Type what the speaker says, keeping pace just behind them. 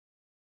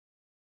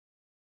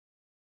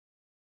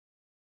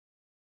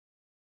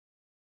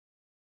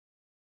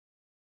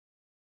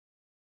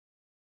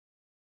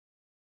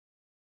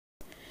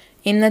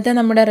ഇന്നത്തെ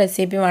നമ്മുടെ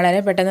റെസിപ്പി വളരെ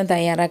പെട്ടെന്ന്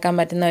തയ്യാറാക്കാൻ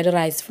പറ്റുന്ന ഒരു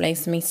റൈസ്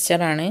ഫ്ലേക്സ്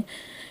മിക്സ്ചറാണ്.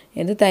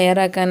 ഇത്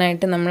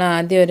തയ്യാറാക്കാനായിട്ട് നമ്മൾ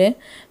ആദ്യം ഒരു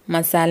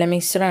മസാല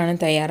മിക്സ്ചറാണ്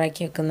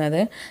തയ്യാറാക്കി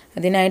വെക്കുന്നത്.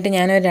 അതിനായിട്ട്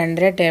ഞാനൊരു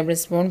 2.5 ടേബിൾ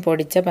സ്പൂൺ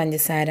പൊടിച്ച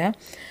പഞ്ചസാര,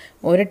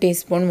 1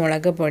 ടീസ്പൂൺ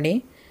മുളക് പൊടി,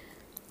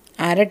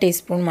 1/2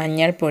 ടീസ്പൂൺ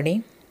മഞ്ഞൾപ്പൊടി,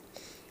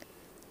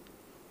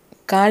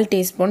 1/4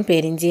 ടീസ്പൂൺ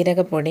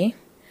പെരിഞ്ജീരകപ്പൊടി,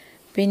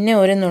 പിന്നെ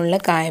ഒരു നുള്ള്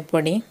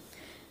കായപ്പൊടി.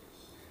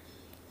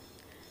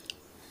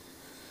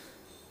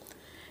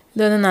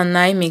 ഇതൊന്ന്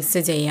നന്നായി മിക്സ്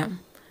ചെയ്യാം.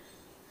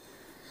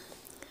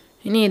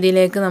 ഇനി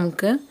ഇതിലേക്ക്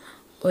നമുക്ക്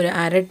ഒരു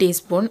 1/2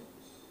 ടീസ്പൂൺ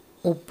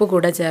ഉപ്പ്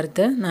കൂടെ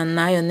ചേർത്ത്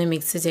നന്നായി ഒന്ന്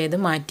മിക്സ് ചെയ്ത്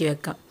മാറ്റി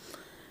വെക്കാം.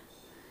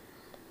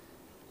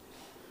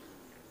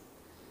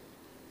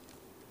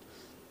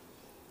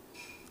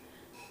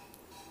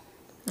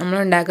 നമ്മൾ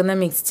ഉണ്ടാക്കുന്ന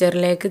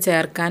മിക്സ്ചറിലേക്ക്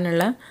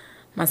ചേർക്കാനുള്ള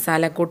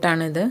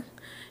മസാലക്കൂട്ടാണിത്.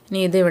 ഇനി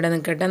ഇത് ഇവിടെ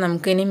നിൽക്കട്ടെ.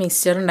 നമുക്കിനി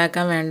മിക്സ്ചർ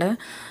ഉണ്ടാക്കാൻ വേണ്ട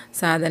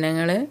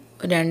സാധനങ്ങൾ: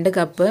 2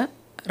 കപ്പ്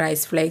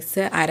റൈസ്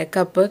ഫ്ലേക്സ്, 1/2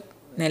 കപ്പ്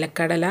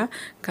നിലക്കടല,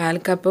 1/4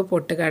 കപ്പ്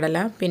പൊട്ടുകടല,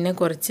 പിന്നെ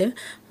കുറച്ച്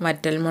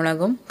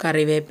വറ്റൽമുളകും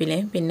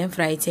കറിവേപ്പിലയും, പിന്നെ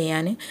ഫ്രൈ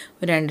ചെയ്യാൻ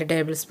ഒരു 2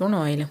 ടേബിൾ സ്പൂൺ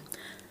ഓയിലും.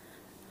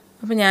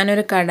 അപ്പോൾ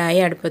ഞാനൊരു കടായി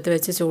അടുപ്പത്ത്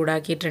വെച്ച്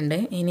ചൂടാക്കിയിട്ടുണ്ട്.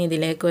 ഇനി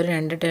ഇതിലേക്ക് ഒരു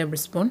 2 ടേബിൾ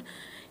സ്പൂൺ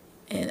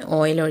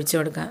ഓയിൽ ഒഴിച്ച്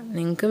കൊടുക്കുക.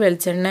 നിങ്ങൾക്ക്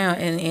വെളിച്ചെണ്ണ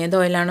ഏത്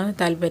ഓയിലാണോ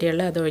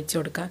താല്പര്യമുള്ളത് അത് ഒഴിച്ച്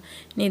കൊടുക്കുക.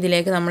 ഇനി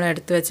ഇതിലേക്ക് നമ്മൾ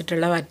എടുത്ത്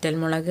വെച്ചിട്ടുള്ള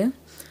വറ്റൽമുളക്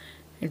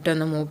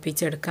ഇട്ടൊന്ന്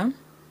മൂപ്പിച്ചെടുക്കാം.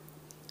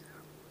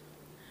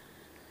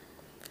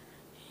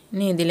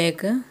 ഇനി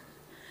ഇതിലേക്ക്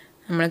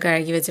നമ്മൾ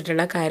കഴുകി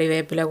വെച്ചിട്ടുള്ള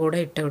കറിവേപ്പില കൂടെ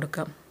ഇട്ട്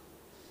കൊടുക്കാം.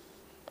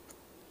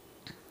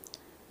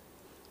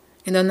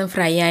 ഇതൊന്ന്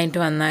ഫ്രൈ ആയിട്ട്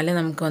വന്നാൽ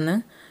നമുക്കൊന്ന്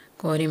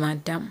കോരി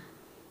മാറ്റാം.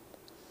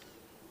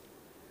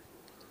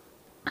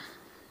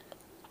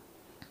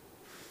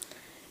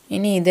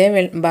 ഇനി ഇതേ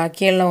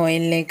ബാക്കിയുള്ള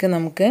ഓയിലിലേക്ക്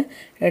നമുക്ക്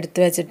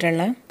എടുത്തു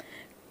വെച്ചിട്ടുള്ള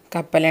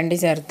കപ്പലണ്ടി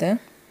ചേർത്ത്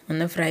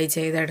ഒന്ന് ഫ്രൈ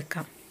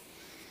ചെയ്തെടുക്കാം.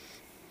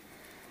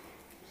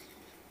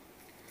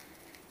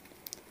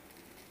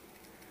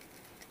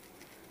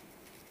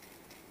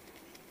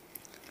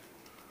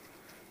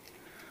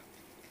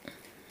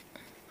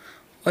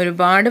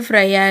 ഒരുപാട്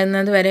ഫ്രൈ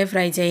ആകുന്നത് വരെ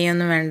ഫ്രൈ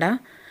ചെയ്യൊന്നും വേണ്ട,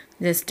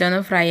 ജസ്റ്റ് ഒന്ന്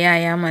ഫ്രൈ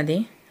ആയാൽ മതി.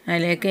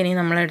 അതിലേക്ക് ഇനി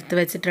നമ്മൾ എടുത്ത്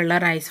വെച്ചിട്ടുള്ള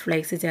റൈസ്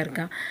ഫ്ലേക്സ്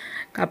ചേർക്കാം.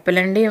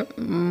 കപ്പലണ്ടി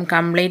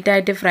കംപ്ലീറ്റ്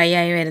ആയിട്ട് ഫ്രൈ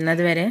ആയി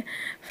വരുന്നത് വരെ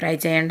ഫ്രൈ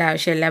ചെയ്യേണ്ട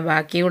ആവശ്യമില്ല.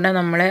 ബാക്കി കൂടെ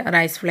നമ്മൾ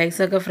റൈസ്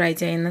ഫ്ലേക്സൊക്കെ ഫ്രൈ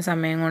ചെയ്യുന്ന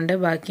സമയം കൊണ്ട്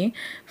ബാക്കി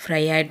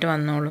ഫ്രൈ ആയിട്ട്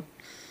വന്നോളും.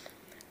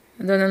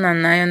 ഇതൊന്ന്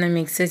നന്നായി ഒന്ന്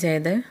മിക്സ്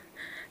ചെയ്ത്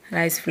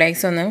റൈസ്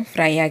ഫ്ലേക്സ് ഒന്ന്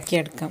ഫ്രൈ ആക്കി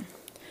എടുക്കാം.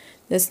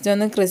 ജസ്റ്റ്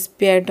ഒന്ന്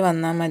ക്രിസ്പി ആയിട്ട്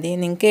വന്നാൽ മതി.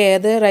 നിങ്ങൾക്ക്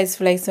ഏത് റൈസ്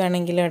ഫ്ലേക്സ്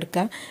വേണമെങ്കിലും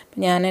എടുക്കാം.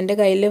 ഞാൻ എൻ്റെ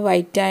കയ്യിൽ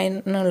വൈറ്റ്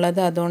ആയിരുന്നുള്ളത്,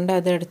 അതുകൊണ്ട്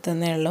അത്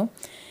എടുത്തതേ ഉള്ളൂ.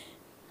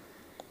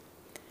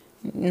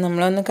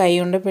 നമ്മളൊന്ന് കൈ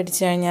കൊണ്ട്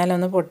പിടിച്ചു കഴിഞ്ഞാൽ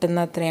ഒന്ന്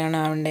പൊട്ടുന്ന അത്രയാണ്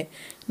ആവേണ്ടത്.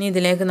 ഇനി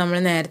ഇതിലേക്ക് നമ്മൾ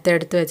നേരത്തെ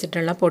എടുത്ത്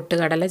വെച്ചിട്ടുള്ള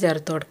പൊട്ടുകടല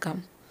ചേർത്ത് കൊടുക്കാം.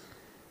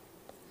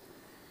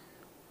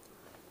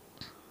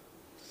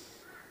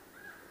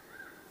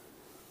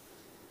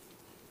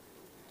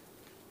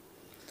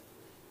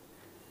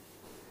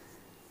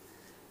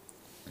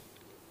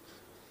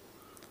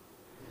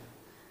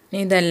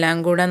 ഇനി ഇതെല്ലാം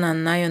കൂടെ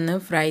നന്നായി ഒന്ന്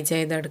ഫ്രൈ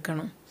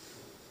ചെയ്തെടുക്കണം.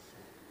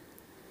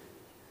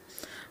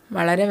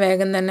 വളരെ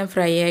വേഗം തന്നെ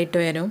ഫ്രൈ ആയിട്ട്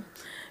വരും.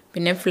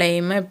 പിന്നെ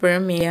ഫ്ലെയിം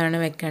എപ്പോഴും മീഡിയമാണ്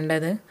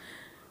വെക്കേണ്ടത്.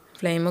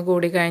 ഫ്ലെയിം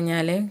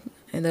കൂടിക്കഴിഞ്ഞാൽ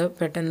ഇത്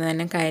പെട്ടെന്ന്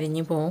തന്നെ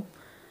കരിഞ്ഞു പോവും.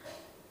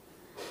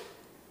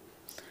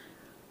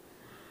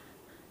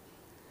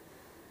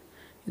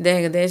 ഇത്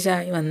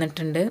ഏകദേശമായി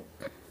വന്നിട്ടുണ്ട്.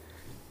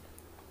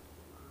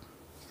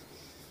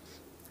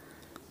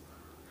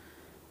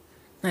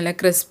 നല്ല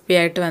ക്രിസ്പി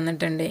ആയിട്ട്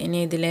വന്നിട്ടുണ്ട്. ഇനി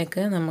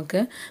ഇതിലേക്ക് നമുക്ക്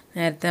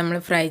നേരത്തെ നമ്മൾ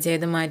ഫ്രൈ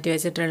ചെയ്ത് മാറ്റി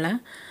വെച്ചിട്ടുള്ള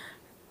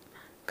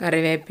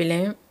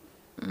കറിവേപ്പിലയും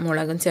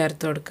മുളകും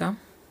ചേർത്ത് കൊടുക്കാം.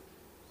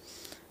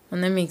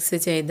 ഒന്ന് മിക്സ്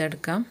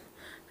ചെയ്തെടുക്കാം.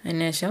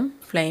 അതിനുശേഷം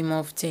ഫ്ലെയിം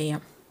ഓഫ്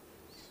ചെയ്യാം.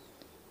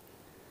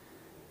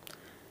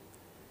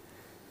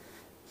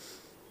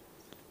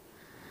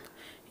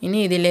 ഇനി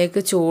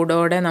ഇതിലേക്ക്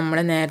ചൂടോടെ നമ്മൾ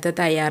നേരത്തെ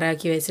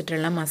തയ്യാറാക്കി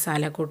വെച്ചിട്ടുള്ള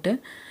മസാലക്കൂട്ട്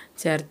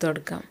ചേർത്ത്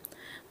കൊടുക്കാം.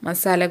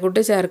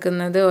 മസാലക്കൂട്ട്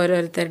ചേർക്കുന്നത്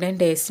ഓരോരുത്തരുടെയും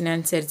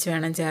ടേസ്റ്റിനനുസരിച്ച്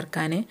വേണം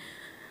ചേർക്കാൻ.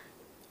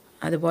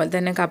 അതുപോലെ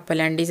തന്നെ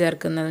കപ്പലണ്ടി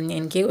ചേർക്കുന്നതും.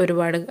 എനിക്ക്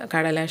ഒരുപാട്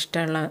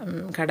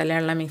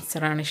കടലയുള്ള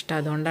മിക്സറാണ് ഇഷ്ടം,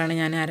 അതുകൊണ്ടാണ്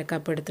ഞാൻ 1/2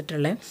 കപ്പ്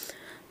എടുത്തിട്ടുള്ളത്.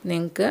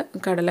 നിങ്ങൾക്ക്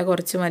കടല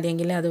കുറച്ച്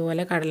മതിയെങ്കിൽ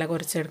അതുപോലെ കടല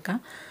കുറച്ചെടുക്കാം.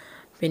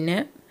 പിന്നെ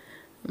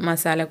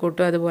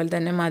മസാലക്കൂട്ടും അതുപോലെ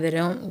തന്നെ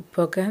മധുരവും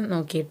ഉപ്പൊക്കെ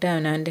നോക്കിയിട്ട്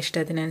അവനവൻ്റെ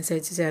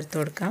ഇഷ്ടത്തിനനുസരിച്ച് ചേർത്ത്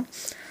കൊടുക്കാം.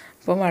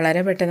 അപ്പോൾ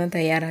വളരെ പെട്ടെന്ന്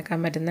തയ്യാറാക്കാൻ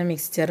പറ്റുന്ന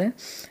മിക്സ്ചർ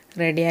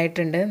റെഡി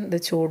ആയിട്ടുണ്ട്. ഇത്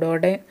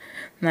ചൂടോടെ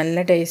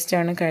നല്ല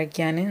ടേസ്റ്റാണ്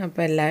കഴിക്കാൻ.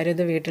 അപ്പോൾ എല്ലാവരും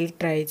ഇത് വീട്ടിൽ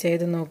ട്രൈ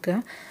ചെയ്ത് നോക്കുക.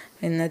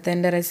 ഇന്നത്തെ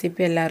എൻ്റെ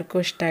റെസിപ്പി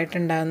എല്ലാവർക്കും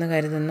ഇഷ്ടമായിട്ടുണ്ടാകുമെന്ന്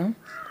കരുതുന്നു.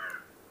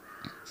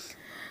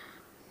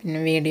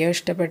 പിന്നെ വീഡിയോ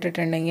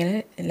ഇഷ്ടപ്പെട്ടിട്ടുണ്ടെങ്കിൽ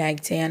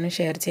ലൈക്ക് ചെയ്യാനും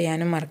ഷെയർ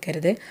ചെയ്യാനും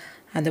മറക്കരുത്.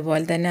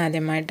 അതുപോലെ തന്നെ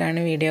ആദ്യമായിട്ടാണ്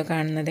വീഡിയോ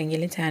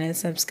കാണുന്നതെങ്കിൽ ചാനൽ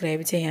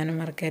സബ്സ്ക്രൈബ് ചെയ്യാനും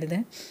മറക്കരുത്.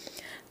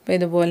 അപ്പോൾ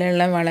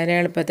ഇതുപോലെയുള്ള വളരെ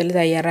എളുപ്പത്തിൽ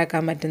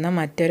തയ്യാറാക്കാൻ പറ്റുന്ന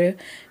മറ്റൊരു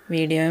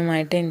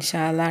വീഡിയോയുമായിട്ട്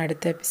ഇൻഷാ അല്ലാഹ്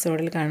അടുത്ത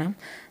എപ്പിസോഡിൽ കാണാം.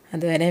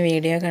 അതുവരെ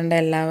വീഡിയോ കണ്ട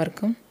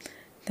എല്ലാവർക്കും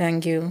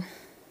താങ്ക് യു.